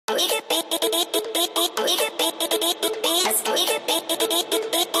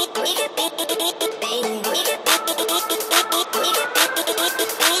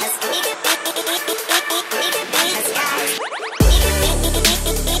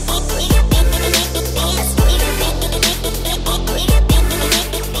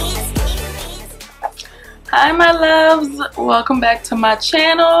Hi my loves, welcome back to my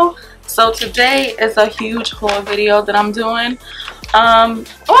channel. So today is a huge haul video that I'm doing. Well,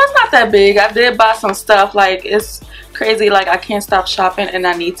 it's not that big. I did buy some stuff. Like, it's crazy, like I can't stop shopping and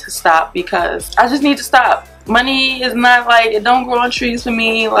I need to stop because I just need to stop. Money is not like, it don't grow on trees for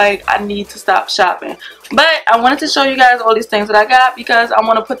me. Like, I need to stop shopping. But I wanted to show you guys all these things that I got because I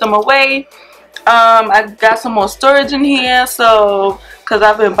want to put them away. I got some more storage in here, so because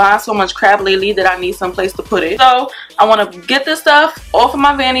I've been buying so much crap lately that I need some place to put it. So I want to get this stuff off of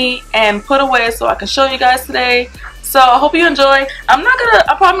my vanity and put away so I can show you guys today. So I hope you enjoy. I'm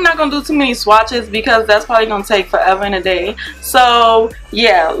probably not gonna do too many swatches because that's probably gonna take forever and a day. So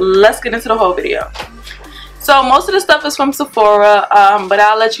yeah, let's get into the whole video. So most of the stuff is from Sephora, but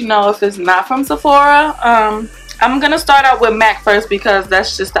I'll let you know if it's not from Sephora. I'm gonna start out with MAC first because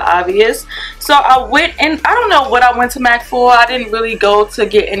that's just the obvious. So I went and I don't know what I went to MAC for. I didn't really go to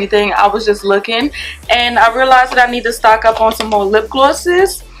get anything. I was just looking and I realized that I need to stock up on some more lip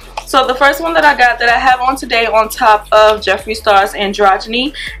glosses. So the first one that I got that I have on today on top of Jeffree Star's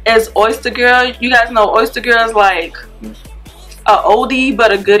Androgyny is Oyster Girl. You guys know Oyster Girl is like a oldie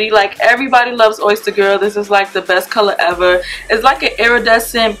but a goodie. Like, everybody loves Oyster Girl. This is like the best color ever. It's like an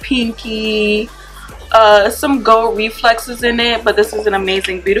iridescent pinky, some gold reflexes in it, but this is an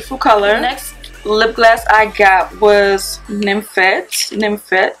amazing, beautiful color. Next lip gloss I got was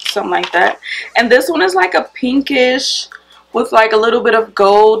Nymphet, something like that. And this one is like a pinkish with like a little bit of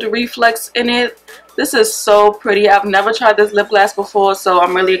gold reflex in it. This is so pretty. I've never tried this lip gloss before, so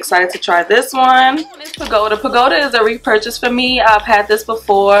I'm really excited to try this one. This one is Pagoda. Pagoda is a repurchase for me. I've had this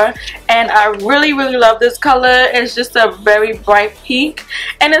before and I really love this color. It's just a very bright pink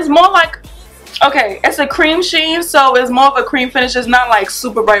and it's more like, okay, it's a cream sheen, so it's more of a cream finish. It's not like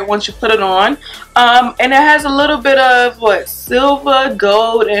super bright once you put it on. And it has a little bit of what, silver,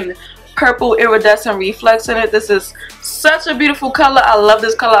 gold, and purple iridescent reflex in it. This is such a beautiful color. I love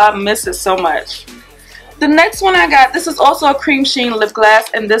this color. I miss it so much. The next one I got, this is also a cream sheen lip gloss,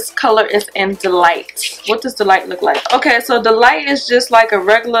 and this color is in Delight. What does Delight look like? Okay, so Delight is just like a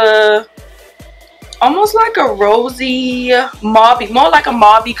regular, almost like a rosy mauve, more like a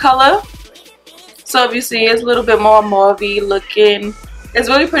mauve color. So if you see, it's a little bit more mauve-y looking. It's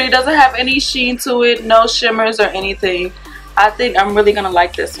really pretty. It doesn't have any sheen to it, no shimmers or anything. I think I'm really gonna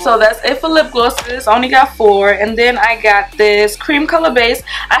like this one. So that's it for lip glosses. I only got 4. And then I got this cream color base.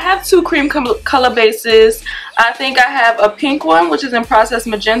 I have 2 cream color bases. I think I have a pink one, which is in Processed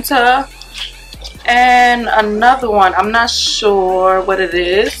Magenta, and another one. I'm not sure what it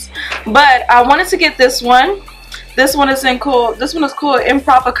is, but I wanted to get this one. This one is called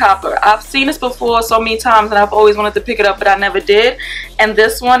Improper Copper. I've seen this before so many times and I've always wanted to pick it up, but I never did. And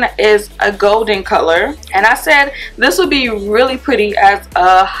this one is a golden color. And I said this would be really pretty as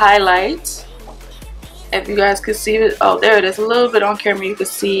a highlight. If you guys could see it. Oh, there it is. A little bit on camera. You can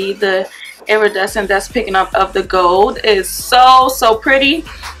see the iridescent that's picking up of the gold. Is so pretty.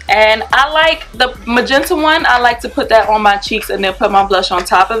 And I like the magenta one. I like to put that on my cheeks and then put my blush on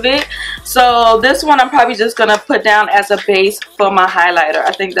top of it. So this one I'm probably just gonna put down as a base for my highlighter.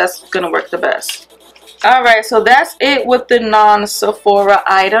 I think that's gonna work the best. Alright, so that's it with the non-Sephora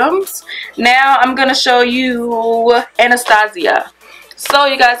items. Now I'm gonna show you Anastasia. So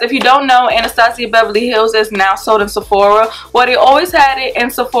you guys, if you don't know, Anastasia Beverly Hills is now sold in Sephora. Well, they always had it in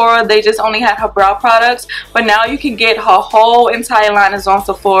Sephora. They just only had her brow products. But now you can get her whole entire line is on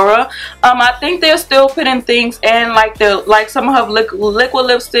Sephora. I think they're still putting things in, like some of her liquid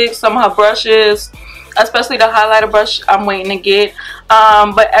lipsticks, some of her brushes, especially the highlighter brush I'm waiting to get.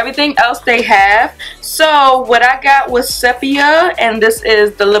 But everything else they have. So what I got was Sepia, and this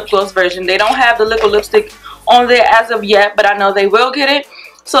is the lip gloss version. They don't have the liquid lipstick on there as of yet, but I know they will get it.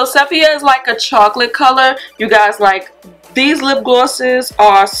 So Sepia is like a chocolate color. You guys, like, these lip glosses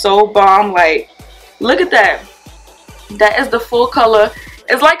are so bomb. Like, look at that. That is the full color.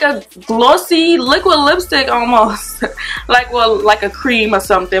 It's like a glossy liquid lipstick almost. Like, well, like a cream or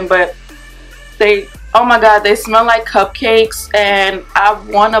something, but they, oh my god, they smell like cupcakes and I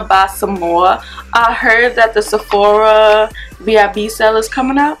want to buy some more. I heard that the Sephora VIB sale is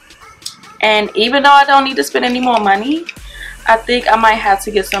coming up. And even though I don't need to spend any more money, I think I might have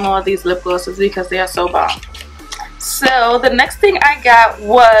to get some more of these lip glosses because they are so bomb. So the next thing I got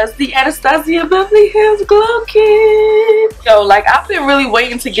was the Anastasia Beverly Hills Glow Kit. Yo, like, I've been really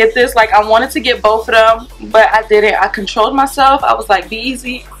waiting to get this. Like, I wanted to get both of them, but I didn't. I controlled myself. I was like, be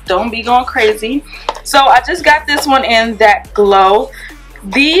easy. Don't be going crazy. So I just got this one in that glow.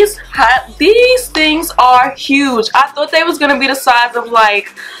 These things are huge. I thought they was gonna be the size of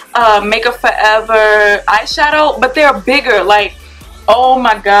like Makeup Forever eyeshadow, but they're bigger. Like, Oh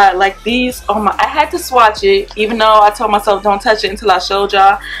my god, like these, oh my, I had to swatch it, even though I told myself don't touch it until I showed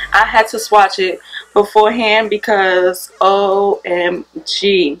y'all. I had to swatch it beforehand because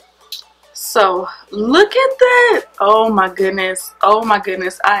OMG. So look at that. Oh my goodness, oh my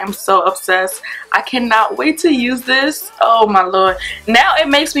goodness, I am so obsessed. I cannot wait to use this. Oh my lord. Now it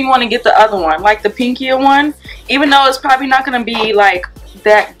makes me want to get the other one, like the pinkier one, even though it's probably not going to be like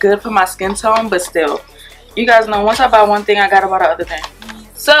that good for my skin tone, but still, you guys know once I buy one thing I gotta buy the other thing.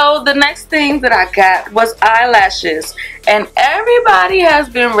 So the next thing that I got was eyelashes, and everybody has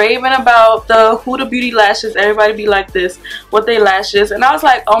been raving about the Huda Beauty lashes. Everybody be like this with their lashes, and I was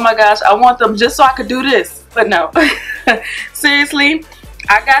like, oh my gosh, I want them just so I could do this. But no, seriously,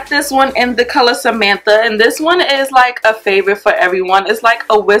 I got this one in the color Samantha, and this one is like a favorite for everyone. It's like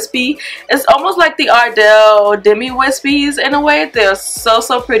a wispy. It's almost like the Ardell Demi Wispies in a way. They're so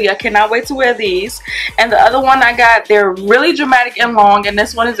pretty. I cannot wait to wear these. And the other one I got, they're really dramatic and long, and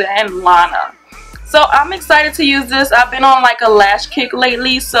this one is in Lana. So I'm excited to use this. I've been on like a lash kick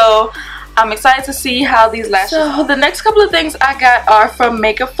lately, so I'm excited to see how these lashes. So the next couple of things I got are from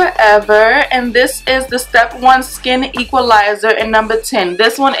Makeup Forever, and this is the Step 1 Skin Equalizer in number 10.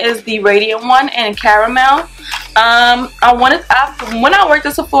 This one is the Radiant one in Caramel. When I worked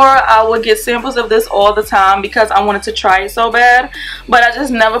at Sephora, I would get samples of this all the time because I wanted to try it so bad, but I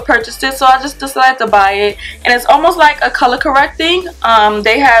just never purchased it, so I just decided to buy it. And it's almost like a color correcting.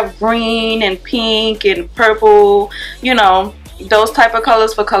 They have green and pink and purple, you know, those type of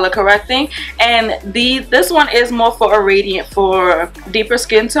colors for color correcting, and this one is more for a radiant, for deeper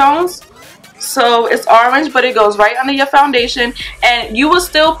skin tones. So it's orange, but it goes right under your foundation, and you will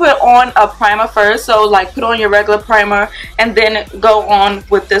still put on a primer first. So like put on your regular primer and then go on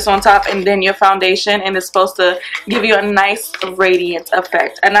with this on top and then your foundation, and it's supposed to give you a nice radiant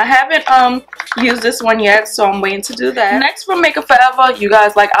effect. And I haven't used this one yet, so I'm waiting to do that. Next from Makeup Forever, you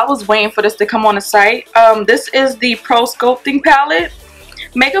guys, like I was waiting for this to come on the site. This is the Pro Sculpting palette.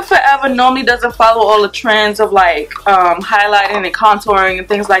 Makeup Forever normally doesn't follow all the trends of like highlighting and contouring and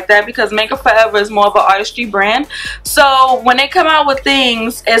things like that, because Makeup Forever is more of an artistry brand. So when they come out with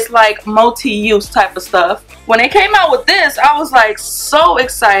things, it's like multi-use type of stuff. When they came out with this, I was like so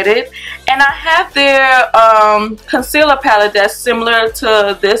excited, and I have their concealer palette that's similar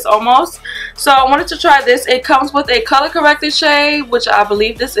to this almost. So I wanted to try this. It comes with a color corrected shade, which I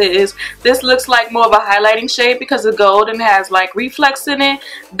believe this is. This looks like more of a highlighting shade because the gold and has like reflex in it.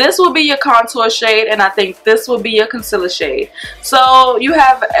 This will be your contour shade, and I think this will be your concealer shade. So you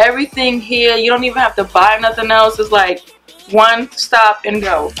have everything here. You don't even have to buy nothing else. It's like one stop and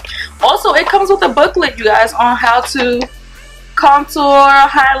go. Also, it comes with a booklet, you guys, on how to contour,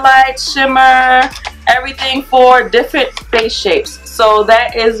 highlight, shimmer, everything for different face shapes. So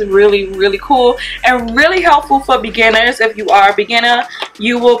that is really cool and really helpful for beginners. If you are a beginner,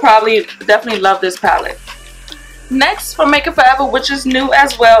 you will probably definitely love this palette. Next from Makeup Forever, which is new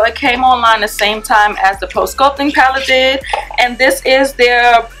as well, it came online the same time as the Pro Sculpting palette did, and this is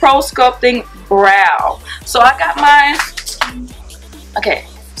their Pro Sculpting Brow. So I got mine. Okay,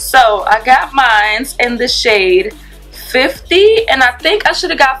 so I got mine in the shade 50, and I think I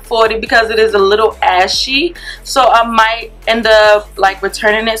should have got 40 because it is a little ashy. So I might end up like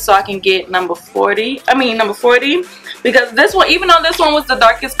returning it so I can get number 40. Number 40, because this one, even though this one was the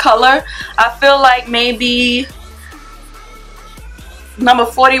darkest color, I feel like maybe number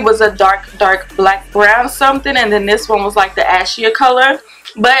 40 was a dark black brown something, and then this one was like the ashier color.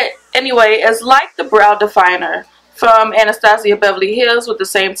 But anyway, it's like the brow definer from Anastasia Beverly Hills with the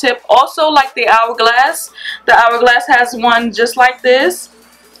same tip. Also like the Hourglass. The Hourglass has one just like this,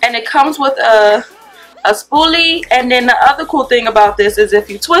 and it comes with a spoolie. And then the other cool thing about this is if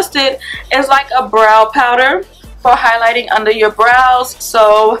you twist it, it's like a brow powder for highlighting under your brows.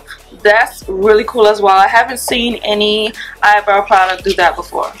 So that's really cool as well. I haven't seen any eyebrow product do that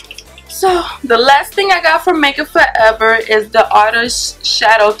before. So the last thing I got from Makeup Forever is the Artist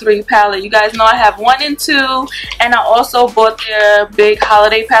Shadow 3 palette. You guys know I have 1 and 2, and I also bought their big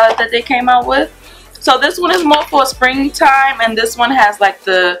holiday palette that they came out with. So this one is more for springtime, and this one has like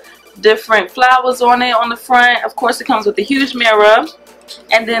the different flowers on it on the front. Of course, it comes with a huge mirror.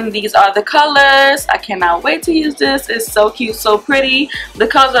 And then these are the colors. I cannot wait to use this. It's so cute, so pretty. The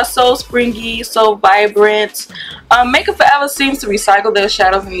colors are so springy, so vibrant. Makeup Forever seems to recycle their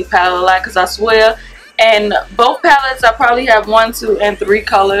shadows in these palettes a lot, because I swear, in both palettes I probably have 1, 2, and 3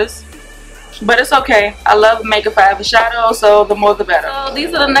 colors. But it's okay. I love Makeup Forever shadow, so the more the better. So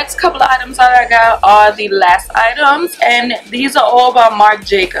these are the next couple of items that I got are the last items, and these are all by Marc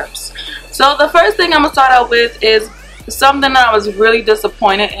Jacobs. So the first thing I'm going to start out with is something that I was really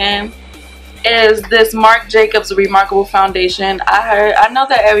disappointed in, is this Marc Jacobs Remarkable Foundation. I know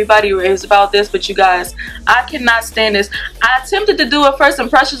that everybody raves about this, but you guys, I cannot stand this. I attempted to do a first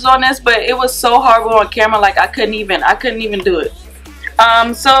impressions on this, but it was so horrible on camera, like I couldn't even do it.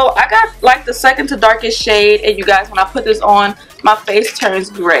 So I got like the second to darkest shade, and you guys, when I put this on, my face turns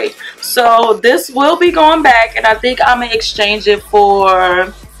gray. So this will be going back, and I think I'm gonna exchange it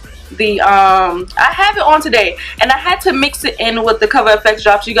for the I have it on today, and I had to mix it in with the Cover FX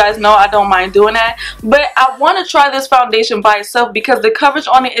drops. You guys know I don't mind doing that, but I want to try this foundation by itself because the coverage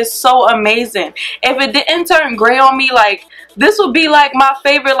on it is so amazing. If it didn't turn gray on me, like, this would be like my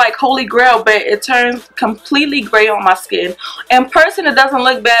favorite, like, holy grail, but it turns completely gray on my skin. In person it doesn't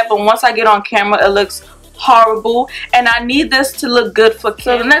look bad, but once I get on camera it looks horrible, and I need this to look good for kids.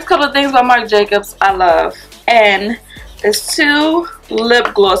 So the next couple of things by Marc Jacobs I love, and it's 2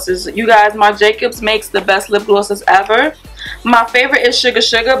 lip glosses. You guys, Marc Jacobs makes the best lip glosses ever. My favorite is Sugar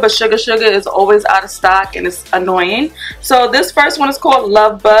Sugar, but Sugar Sugar is always out of stock and it's annoying. So this first one is called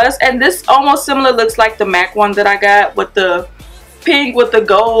Love Buzz, and this almost similar looks like the MAC one that I got with the pink with the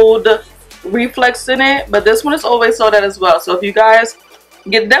gold reflex in it, but this one is always sold out as well. So if you guys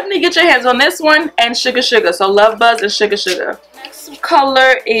definitely get your hands on this one and Sugar Sugar. So Love Buzz and Sugar Sugar. Next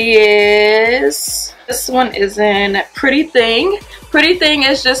color is, this one is in Pretty Thing. Pretty Thing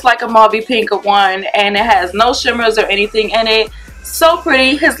is just like a mauvey pink one, and it has no shimmers or anything in it. So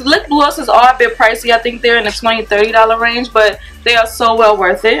pretty. His lip glosses are a bit pricey. I think they're in the $20–$30 range, but they are so well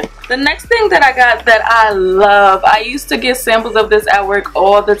worth it. The next thing that I got that I love, I used to get samples of this at work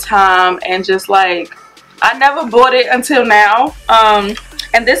all the time, and just like, I never bought it until now.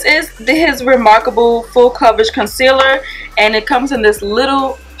 And this is his Remarkable Full Coverage Concealer, and it comes in this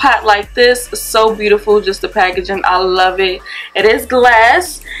little pot like this. So beautiful, just the packaging, I love it. It is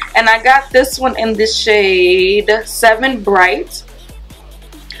glass, and I got this one in the shade 7 Bright.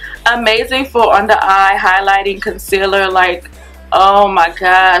 Amazing for under eye highlighting concealer. Like, oh my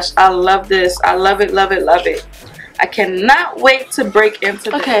gosh, I love this. I love it, love it, love it. I cannot wait to break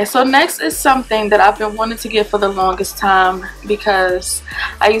into this. Okay, so next is something that I've been wanting to get for the longest time, because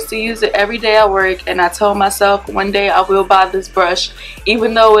I used to use it every day at work, and I told myself one day I will buy this brush.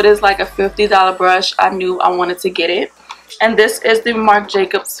 Even though it is like a $50 brush, I knew I wanted to get it. And this is the Marc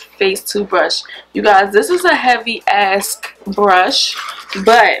Jacobs Face 2 brush. You guys, this is a heavy ass brush,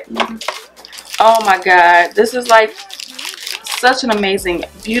 but oh my god, this is like such an amazing,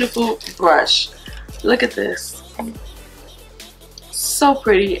 beautiful brush. Look at this. So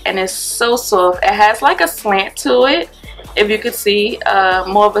pretty, and it's so soft. It has like a slant to it, if you could see,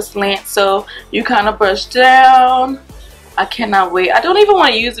 more of a slant, so you kind of brush down. I cannot wait. I don't even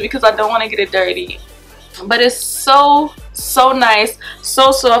want to use it because I don't want to get it dirty, but it's so nice,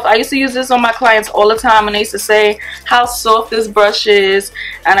 so soft. I used to use this on my clients all the time, and they used to say how soft this brush is,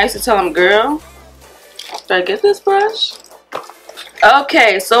 and I used to tell them, girl, should I get this brush?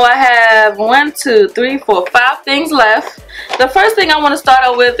 Okay, so I have 1, 2, 3, 4, 5 things left. The first thing I want to start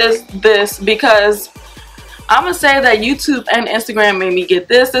out with is this, because I'm going to say that YouTube and Instagram made me get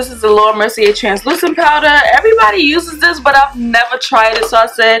this. This is the Laura Mercier translucent powder. Everybody uses this, but I've never tried it, so I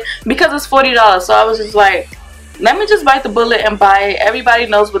said, because it's $40, so I was just like, let me just bite the bullet and buy it. Everybody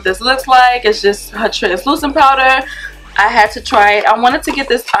knows what this looks like. It's just her translucent powder. I had to try it. I wanted to get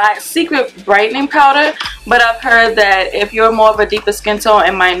this secret brightening powder, but I've heard that if you're more of a deeper skin tone,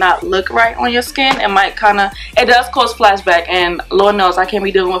 it might not look right on your skin. It might it does cause flashback, and Lord knows I can't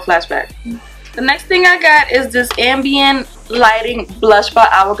be dealing with flashback. The next thing I got is this ambient lighting blush by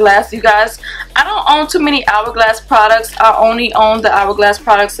Hourglass. You guys, I don't own too many Hourglass products. I only own the Hourglass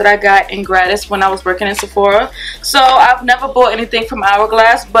products that I got in gratis when I was working in Sephora. So I've never bought anything from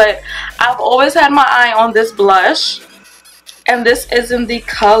Hourglass, but I've always had my eye on this blush. And this is in the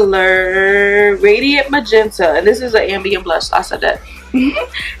color Radiant Magenta, and this is an ambient blush. I said that.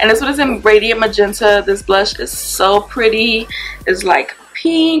 And this one is in Radiant Magenta. This blush is so pretty. It's like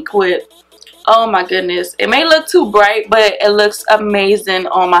pink with, oh my goodness, it may look too bright, but it looks amazing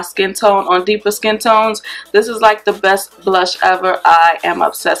on my skin tone, on deeper skin tones. This is like the best blush ever. I am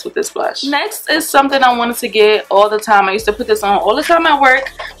obsessed with this blush. Next is something I wanted to get all the time. I used to put this on all the time at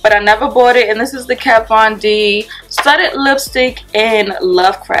work, but I never bought it, and this is the Kat Von D Studded Lipstick in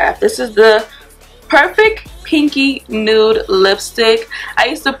Lovecraft. This is the perfect pinky nude lipstick. I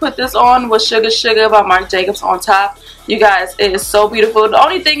used to put this on with Sugar Sugar by Marc Jacobs on top. You guys, it is so beautiful. The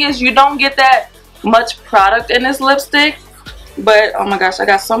only thing is you don't get that much product in this lipstick, but oh my gosh, I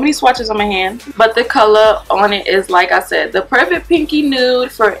got so many swatches on my hand. But the color on it is, like I said, the perfect pinky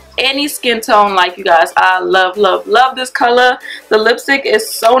nude for any skin tone. Like, you guys, I love this color. The lipstick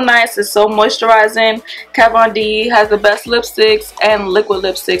is so nice. It's so moisturizing. Kat Von D has the best lipsticks and liquid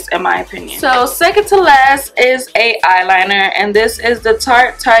lipsticks in my opinion. So second to last is a eyeliner, and this is the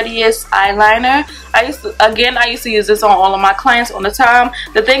Tarte Tarteist eyeliner. I used to use this on all of my clients all the time.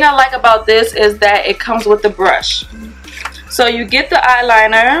 The thing I like about this is that it comes with the brush. So you get the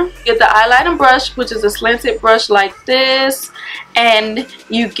eyeliner, brush, which is a slanted brush like this, and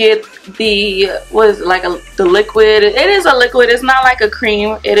you get the, the liquid. It is a liquid. It's not like a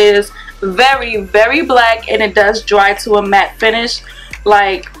cream. It is very, very black, and it does dry to a matte finish.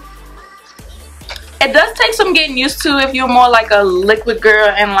 Like, it does take some getting used to if you're more like a liquid girl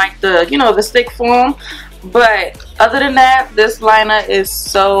and like the, you know, the stick form. But other than that, this liner is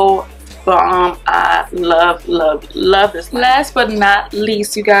so bomb. I love this. Last but not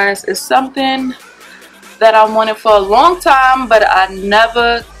least, you guys, is something that I wanted for a long time, but I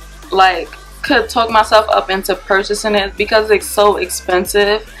never could talk myself up into purchasing it because it's so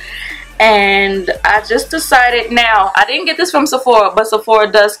expensive. And I just decided, now I didn't get this from Sephora, but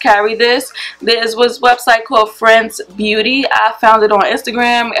Sephora does carry this. There was this website called Friends Beauty. I found it on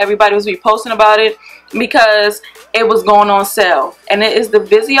Instagram. Everybody was reposting about it because it was going on sale, and it is the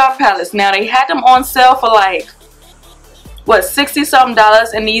Viseart palettes. Now they had them on sale for like what, $60 something,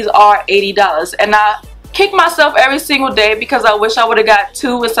 and these are $80. And I kick myself every single day because I wish I would have got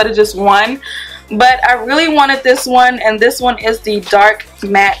two instead of just one. But I really wanted this one, and this one is the Dark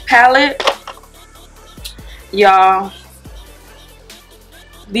Matte palette. Y'all,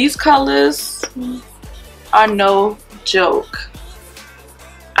 these colors are no joke.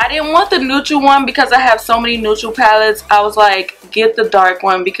 I didn't want the neutral one because I have so many neutral palettes. I was like, get the dark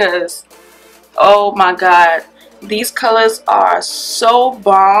one because, oh my god, these colors are so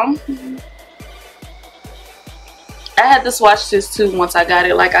bomb. I had to swatch this too once I got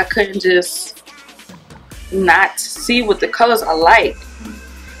it. Like, I couldn't just not see what the colors are like.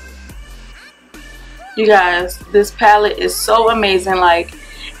 You guys, this palette is so amazing. Like,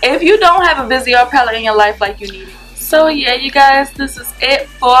 if you don't have a Viseart palette in your life, like, you need it. So yeah, you guys, this is it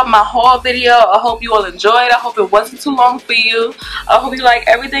for my haul video. I hope you all enjoyed. I hope it wasn't too long for you. I hope you like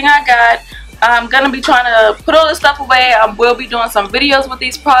everything I got. I'm gonna be trying to put all this stuff away. I will be doing some videos with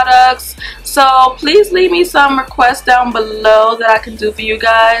these products, so please leave me some requests down below that I can do for you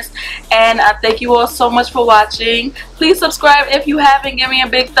guys. And I thank you all so much for watching. Please subscribe if you haven't. Give me a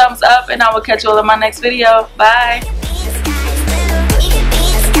big thumbs up, and I will catch you all in my next video. Bye.